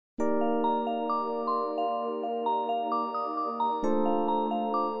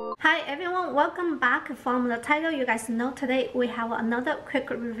Hi everyone, welcome back. From the title you guys know, today we have another quick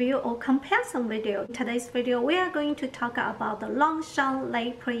review or comparison video. In today's video we are going to talk about the Longchamp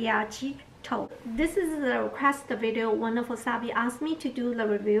Le Pliage TOTE. This is the request video. One of Sabi asked me to do the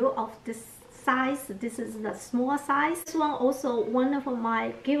review of this size. This is the small size. This one also one of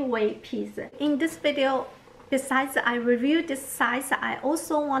my giveaway pieces. In this video, besides I review this size, I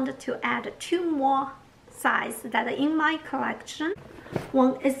also wanted to add two more sizes that are in my collection.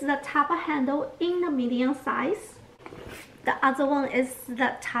 One is the top handle in the medium size. The other one is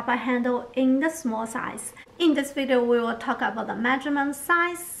the top handle in the small size. In this video, we will talk about the measurement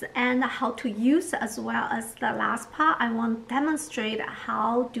size and how to use, as well as the last part. I want to demonstrate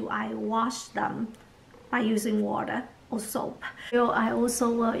how do I wash them by using water or soap. I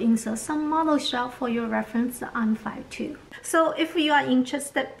also will insert some model shot for your reference on 5.2. So if you are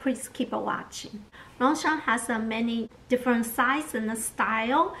interested, please keep watching. Longchamp has many different sizes and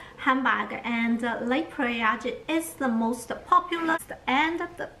style handbag, and Le Pliage is the most popular and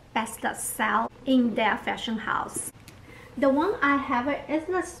the best seller in their fashion house. The one I have is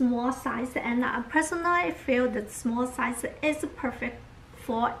the small size, and I personally feel that small size is perfect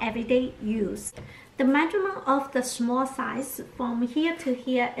for everyday use. The measurement of the small size from here to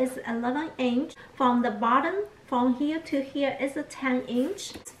here is 11 inch. From the bottom, from here to here is 10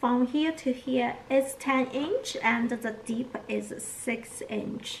 inch. From here to here is 10 inch, and the deep is 6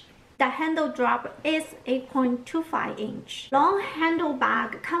 inch. The handle drop is 8.25 inch. Long handle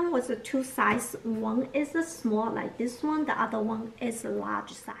bag comes with two sizes. One is small like this one, the other one is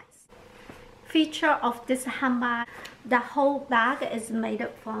large size. Feature of this handbag, the whole bag is made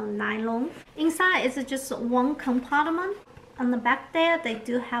from nylon. Inside is just one compartment. On the back there, they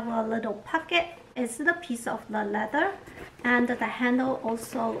do have a little pocket. It's the piece of the leather, and the handle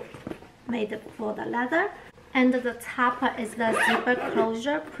also made for the leather. And the top is the zipper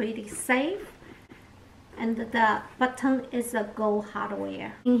closure, pretty safe. And the button is a gold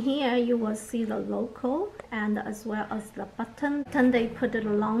hardware. In here you will see the logo and as well as the button. Then they put the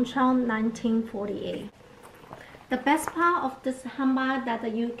Longchamp 1948. The best part of this handbag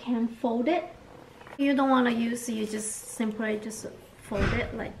that you can fold it. You don't want to use, you just simply fold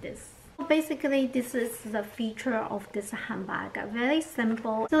it like this. Basically, this is the feature of this handbag. Very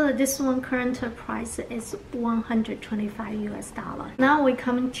simple. So this one current price is $125. Now we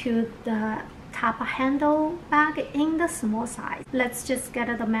come to the top handle bag in the small size. Let's just get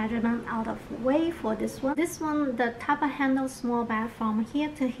the measurement out of the way for this one. This one, the top handle small bag from here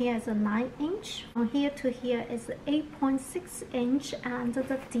to here is 9 inch. From here to here is 8.6 inch, and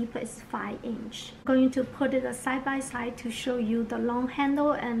the deep is 5 inch. I'm going to put it side by side to show you the long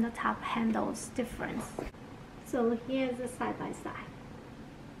handle and the top handle's difference. So here's the side by side.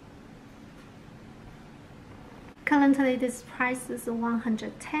 Currently this price is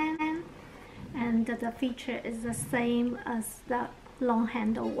 $110. And the feature is the same as the long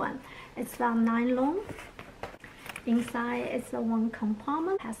handle one. It's the nylon. Inside is the one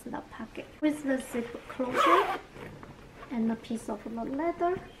compartment, has the pocket with the zip closure and a piece of the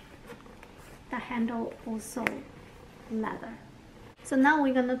leather. The handle also leather. So now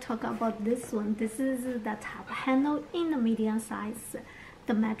we're gonna talk about this one. This is the top handle in the medium size.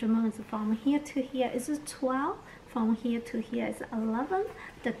 The measurement is from here to here is 12. From here to here is 11.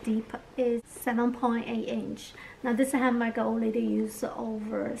 The deep is 7.8 inch. Now this handbag I already used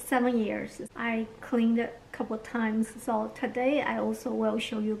over 7 years. I cleaned it a couple times. So today I also will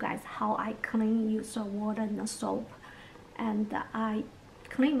show you guys how I clean, use the water and the soap. And I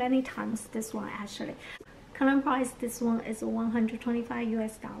clean many times this one actually. Current price, this one is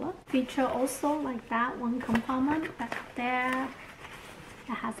 $125. Feature also like that, one compartment back there.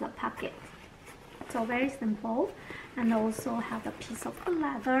 It has a pocket. So very simple, and also have a piece of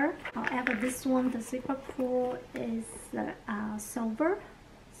leather. However, this one, the zipper pull is silver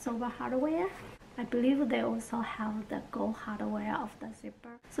hardware. I believe they also have the gold hardware of the zipper.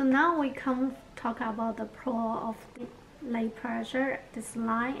 So now we come talk about the pro of the Le Pliage, this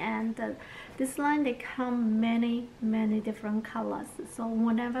line, and this line they come many different colors. So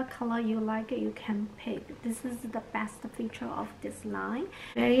whatever color you like, you can pick. This is the best feature of this line.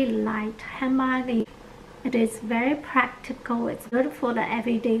 Very light handbag. It is very practical. It's good for the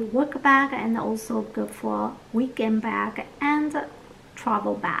everyday work bag and also good for weekend bag and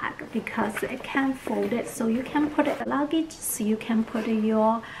travel bag because it can fold it, so you can put it luggage. So you can put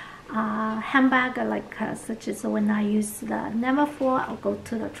your handbag like such as when I use the Neverfull, I'll go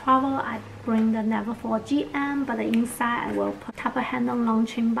to the travel, I bring the Neverfull GM, but inside I will put top handle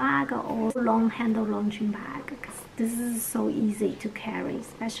Longchamp bag or long handle Longchamp bag because this is so easy to carry,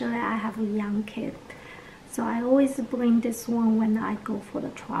 especially I have a young kid. So I always bring this one when I go for the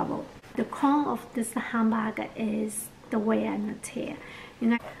travel. The con of this handbag is the wear and tear. You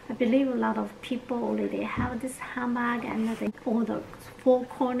know, I believe a lot of people already have this handbag, and all the four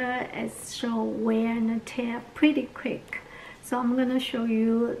corners is show wear and tear pretty quick. So I'm gonna show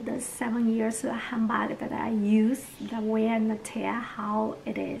you the 7 years handbag that I use, the wear and tear, how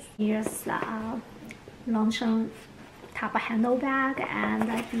it is. Here's Longchamp top handle bag,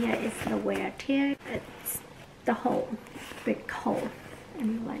 and here is the wear tear. It's the hole, big hole,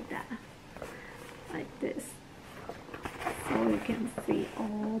 and like that, like this. So you can see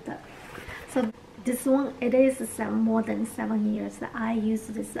all the. So this one, it is more than 7 years that I use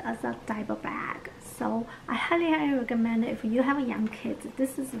this as a diaper bag. So I highly recommend it if you have young kids.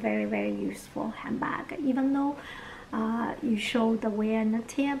 This is very useful handbag. Even though you show the wear and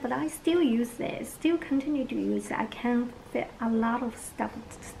tear, but I still use it, still continue to use it. I can fit a lot of stuff,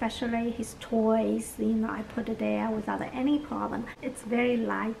 especially his toys, you know, I put it there without any problem. It's very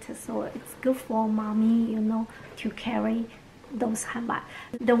light, so it's good for mommy, you know, to carry those handbags.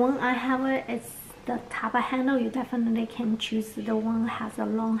 The one I have is the top handle. You definitely can choose the one has a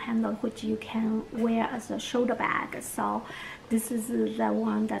long handle, which you can wear as a shoulder bag. So this is the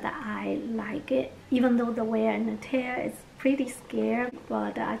one that I like it, even though the wear and tear is pretty scary,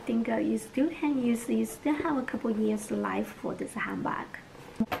 but I think you still can use it. You still have a couple years life for this handbag.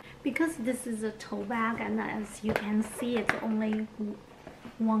 Because this is a tote bag, and as you can see, it's only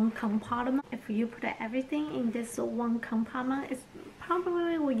one compartment. If you put everything in this one compartment, it's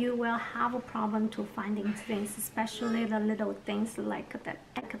probably you will have a problem to finding things, especially the little things like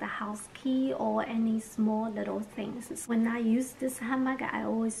the house key or any small little things. When I use this handbag, I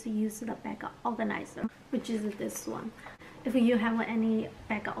always use the bag organizer, which is this one. If you have any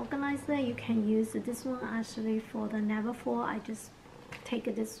bag organizer, you can use this one. Actually, for the Neverfull, I just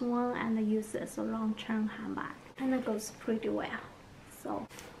take this one and use it as a Longchamp handbag, and it goes pretty well. So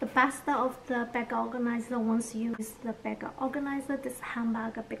the best of the bag organizer, once you use the bag organizer, this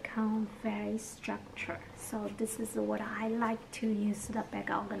handbag becomes very structured. So this is what I like to use the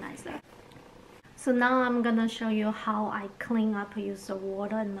bag organizer. So now I'm gonna show you how I clean up. I use the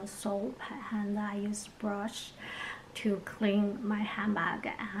water and the soap, and I use brush to clean my handbag,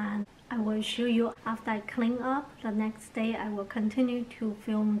 and I will show you after I clean up. The next day I will continue to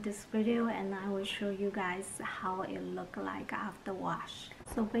film this video, and I will show you guys how it look like after wash.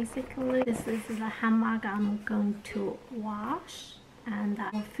 So basically this is the handbag I'm going to wash, and I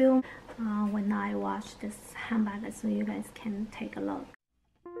will film when I wash this handbag so you guys can take a look.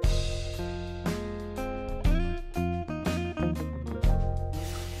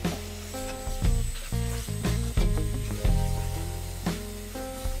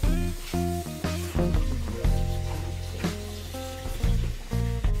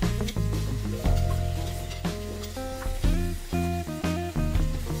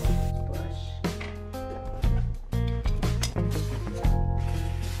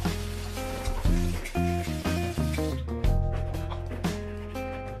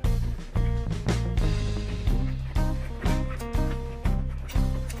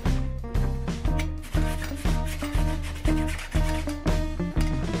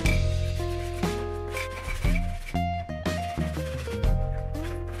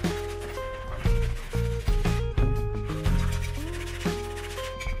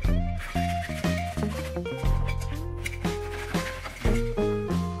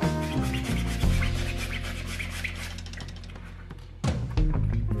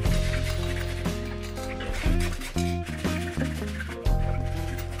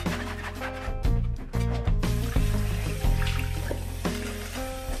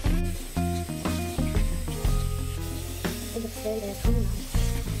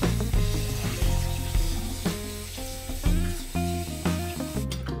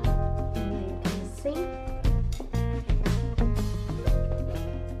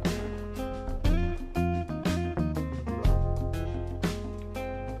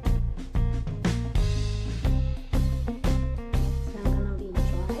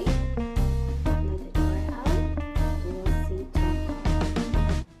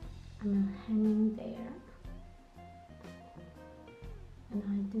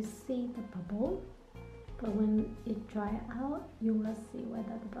 See the bubble, but when it dry out, you will see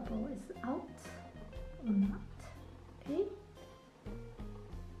whether the bubble is out or not. Okay,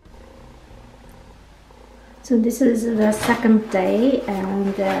 so this is the second day,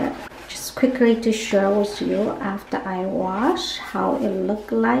 and just quickly to share with you after I wash how it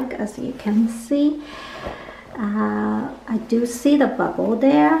look like. As you can see, I do see the bubble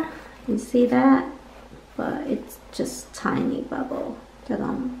there. You see that, but it's just tiny bubble that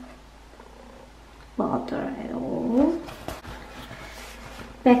I'm water at all.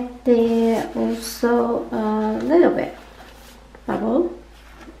 Back there also a little bit bubble,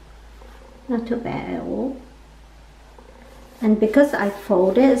 not too bad at all. And because I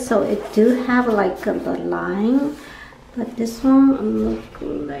folded, so it do have like the line, but this one look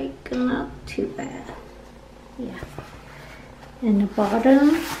like not too bad. Yeah. And the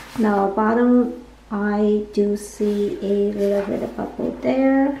bottom, now bottom I do see a little bit of bubble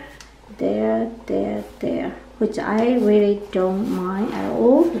there, which I really don't mind at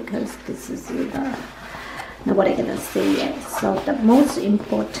all because this is nobody gonna see it. So the most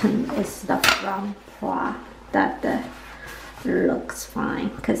important is the front part that looks fine,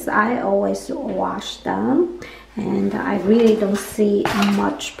 because I always wash them and I really don't see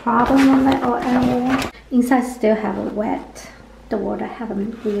much problem on that at all. Inside still have a wet. The water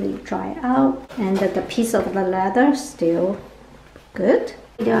haven't really dried out, and the piece of the leather still good.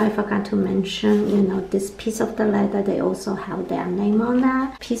 I forgot to mention, you know, this piece of the leather, they also have their name on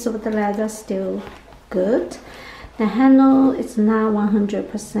that. Piece of the leather still good. The handle is not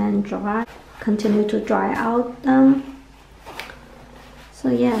 100% dry. Continue to dry out so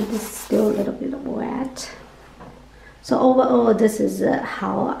yeah, this is still a little bit wet. So overall, this is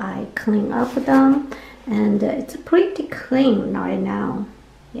how I clean up them, and it's pretty clean right now.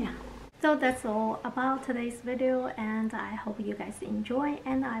 Yeah. So that's all about today's video, and I hope you guys enjoy,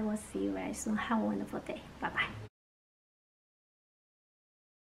 and I will see you very soon. Have a wonderful day. Bye bye.